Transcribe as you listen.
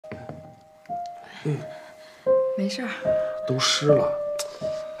没事儿。都湿了。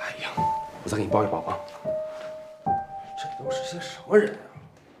哎呀，我再给你抱一抱啊。这都是些什么人啊？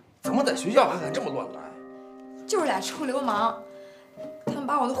怎么在学校还敢这么乱来？就是俩臭流氓，他们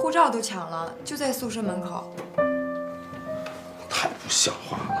把我的护照都抢了，就在宿舍门口。太不像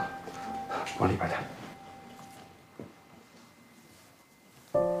话了！往里边去。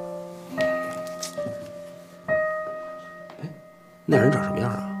哎，那人长什么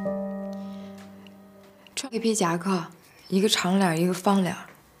样啊？穿黑皮夹克，一个长脸，一个方脸。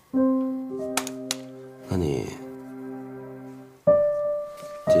那你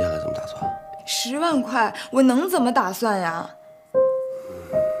接下来怎么打算？10万块，我能怎么打算呀？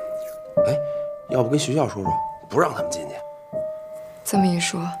哎，要不跟学校说说，不让他们进去。这么一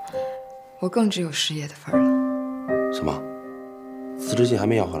说，我更只有失业的份儿了。什么？辞职信还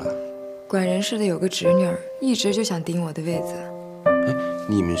没要回来？管人事的有个侄女儿，一直就想顶我的位子。哎，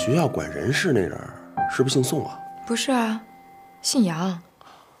你们学校管人事那人是不是姓宋啊？不是啊，姓杨。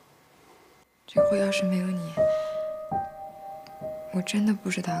这回要是没有你，我真的不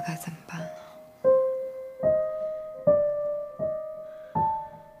知道该怎么办了。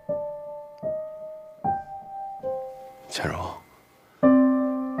倩柔，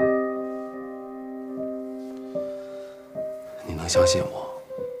你能相信我，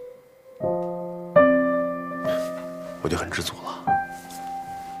我就很知足了。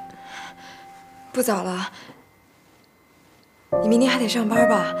不早了，你明天还得上班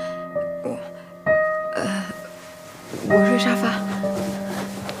吧？我睡沙发。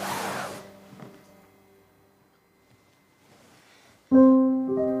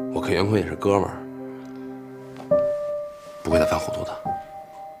我跟袁坤也是哥们儿，不会再犯糊涂的。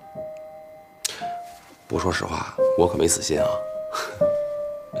不过说实话，我可没死心啊。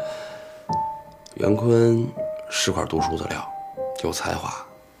袁坤是块读书的料，有才华，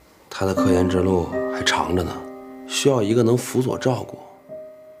他的科研之路还长着呢，需要一个能辅佐照顾、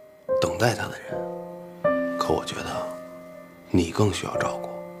等待他的人。可我觉得，你更需要照顾。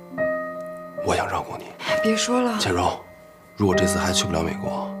我想照顾你。别说了，倩柔，如果这次还去不了美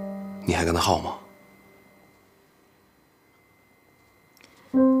国，你还跟他好吗？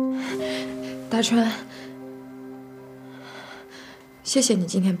大川，谢谢你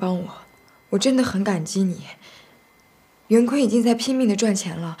今天帮我，我真的很感激你。袁坤已经在拼命的赚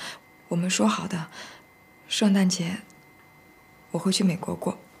钱了，我们说好的，圣诞节我会去美国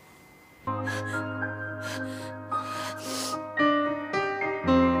过。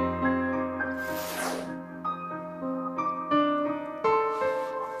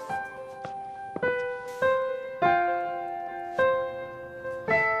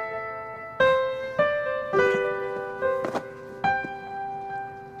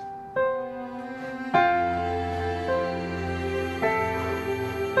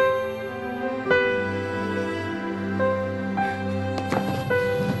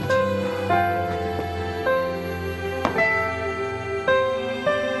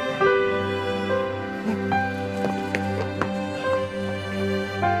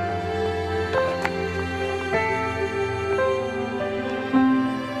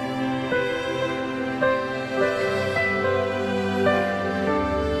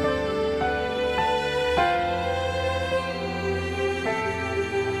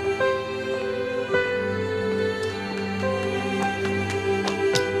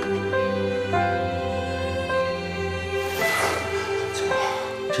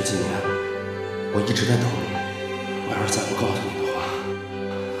这几年，我一直在等你。我要是再不告诉你的话，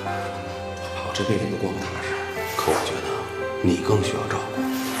我怕我这辈子都过不踏实。可我觉得你更需要照顾，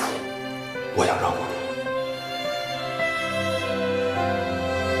我想照顾你。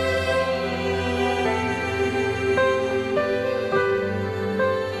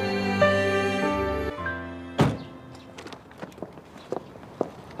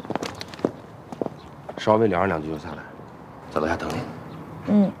稍微聊上2句就下来，在楼下等你。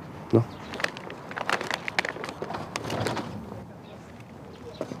嗯。喏。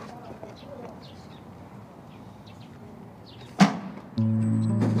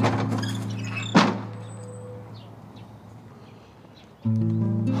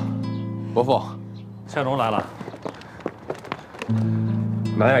伯父，夏蓉来了，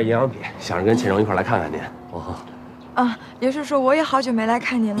买点营养品，想着跟倩蓉一块来看看您。哦，啊，也是说我也好久没来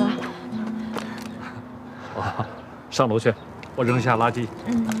看您了。哦，上楼去，我扔下垃圾。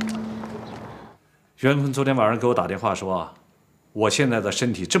嗯。袁坤昨天晚上给我打电话说，我现在的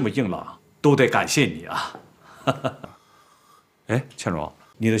身体这么硬朗，都得感谢你啊。哎，倩蓉，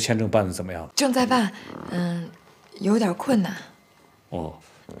你的签证办得怎么样？正在办，有点困难。哦。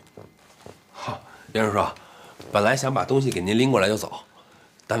杨叔叔，本来想把东西给您拎过来就走，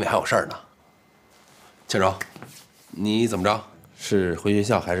单位还有事儿呢。倩柔，你怎么着？是回学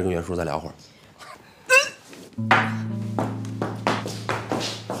校还是跟袁叔再聊会儿？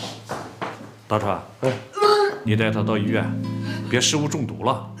大川，你带他到医院，别食物中毒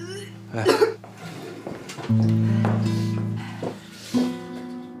了。哎，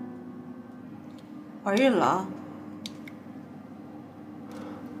怀孕了，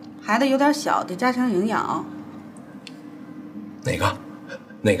孩子有点小，得加强营养。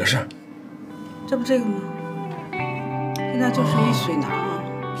哪个是？这不这个吗？现在就是一水囊，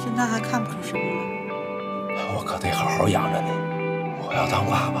现在还看不出什么来。我可得好好养着你，我要当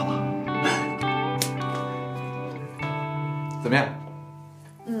爸爸了。怎么样？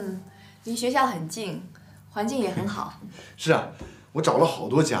离学校很近，环境也很好。是啊，我找了好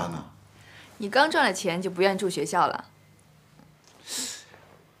多家呢。你刚赚了钱就不愿住学校了？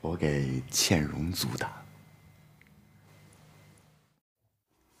我给倩蓉租的。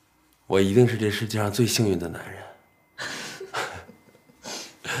我一定是这世界上最幸运的男人。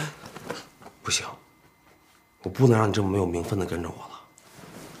不行，我不能让你这么没有名分的跟着我了。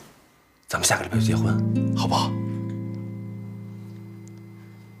咱们下个礼拜就结婚，好不好？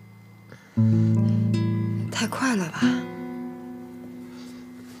太快了吧？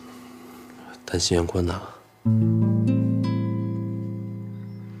担心袁坤呢？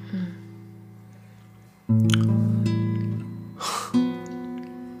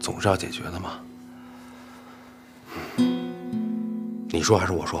总是要解决的嘛。你说还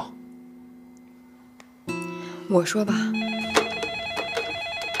是我说？我说吧。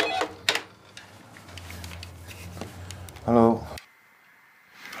Hello，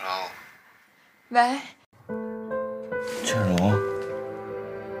 喂，倩蓉，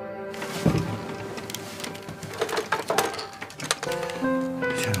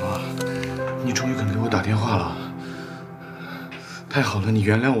倩蓉啊，你终于肯给我打电话了，太好了，你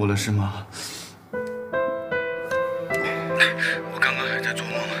原谅我了是吗？我刚刚还在做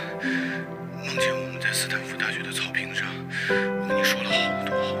梦，梦见我们在斯坦福大学的草坪上，我跟你说了好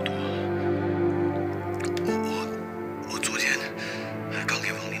多好多。我昨天还刚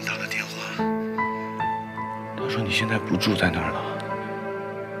给王林打了电话。他说你现在不住在那儿了，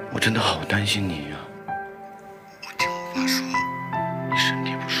我真的好担心你呀。我听我爸说你身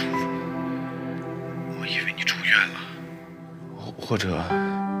体不舒服，我以为你住院了，或者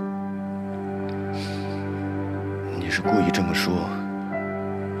你是故意这么说，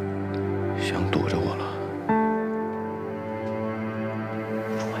想躲着我了。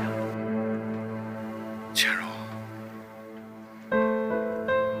说呀，倩柔，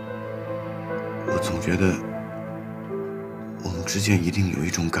我总觉得我们之间一定有一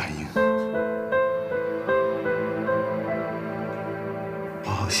种感应。我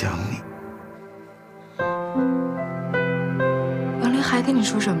好想你。王林还跟你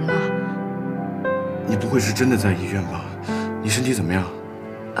说什么了？你不会是真的在医院吧？你身体怎么样？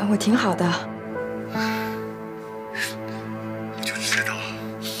我挺好的。我就知道，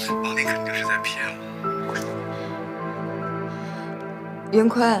王林肯定是在骗我。袁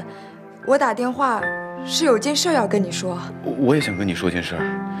坤，我打电话是有件事要跟你说。我也想跟你说件事儿。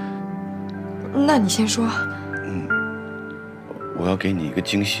那你先说。我要给你一个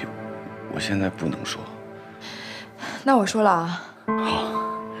惊喜，我现在不能说。那我说了啊。好，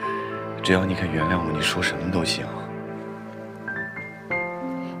只要你肯原谅我，你说什么都行。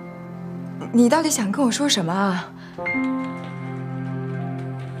你到底想跟我说什么啊？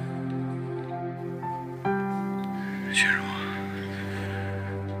倩柔，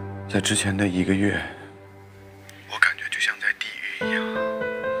在之前的1个月，我感觉就像在地狱一样，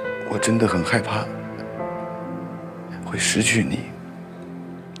我真的很害怕会失去你。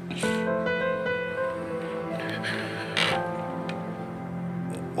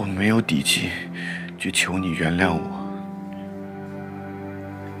我没有底气去求你原谅我，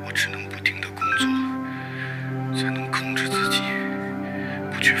我只能不停地工作，才能控制自己，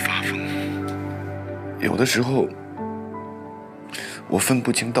不去发疯。有的时候，我分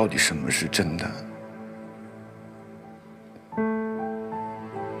不清到底什么是真的。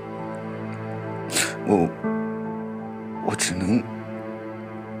我只能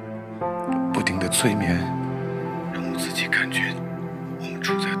不停地催眠，让我自己感觉我们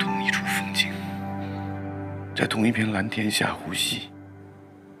处在同一处风景，在同一片蓝天下呼吸，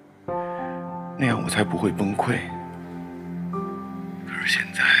那样我才不会崩溃。可是现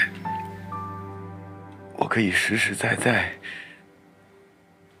在，我可以实实在在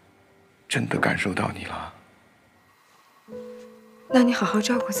真的感受到你了。那你好好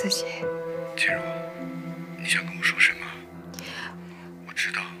照顾自己。倩柔，你想跟我说什么？我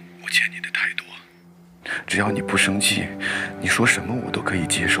知道我欠你的太多，只要你不生气，你说什么我都可以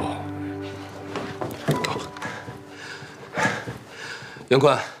接受。袁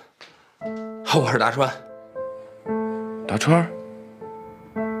坤，我是大川。大川。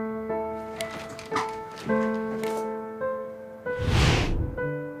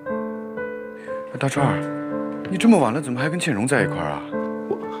大川，你这么晚了，怎么还跟倩蓉在一块儿啊？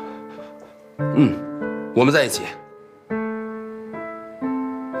我们在一起。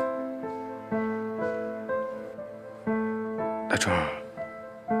大川，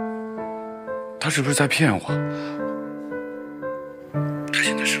他是不是在骗我？他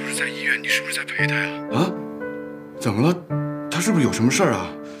现在是不是在医院？你是不是在陪他呀？啊？怎么了？他是不是有什么事儿啊？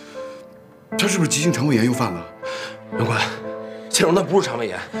他是不是急性肠胃炎又犯了？袁坤，倩蓉她不是肠胃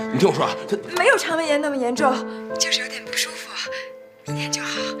炎，你听我说啊，她没有肠胃炎那么严重，就是有点不舒服，明天就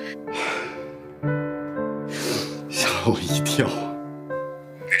好。吓我一跳。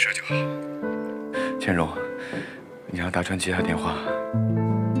没事就好。倩蓉，你让大川接他电话。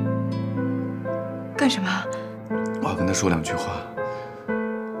干什么？我要跟他说2句话。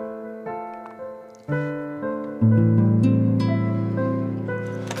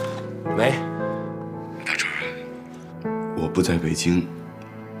喂，大川，我不在北京，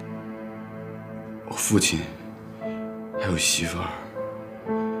我父亲还有媳妇儿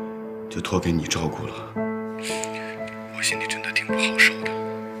就托给你照顾了。我心里真的挺不好受的，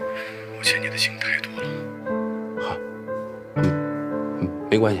我欠你的情太多了。好，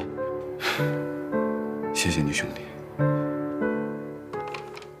没关系。谢谢你，兄弟。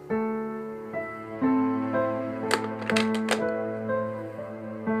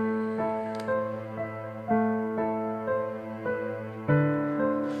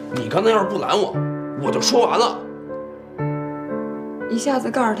你刚才要是不拦我，我就说完了。一下子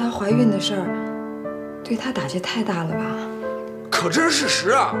告诉她怀孕的事儿，对她打击太大了吧？可这是事实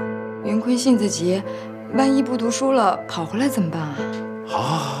啊！袁坤性子急，万一不读书了跑回来怎么办啊？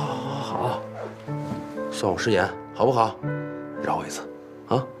好，算我失言，好不好？饶我一次，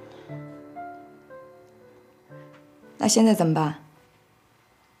啊！那现在怎么办？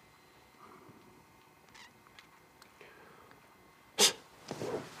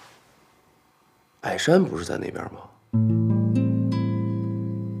艾珊不是在那边吗？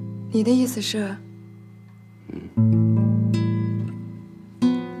你的意思是？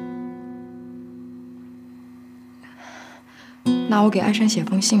那我给艾珊写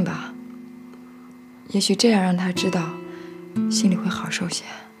封信吧，也许这样让她知道，心里会好受些。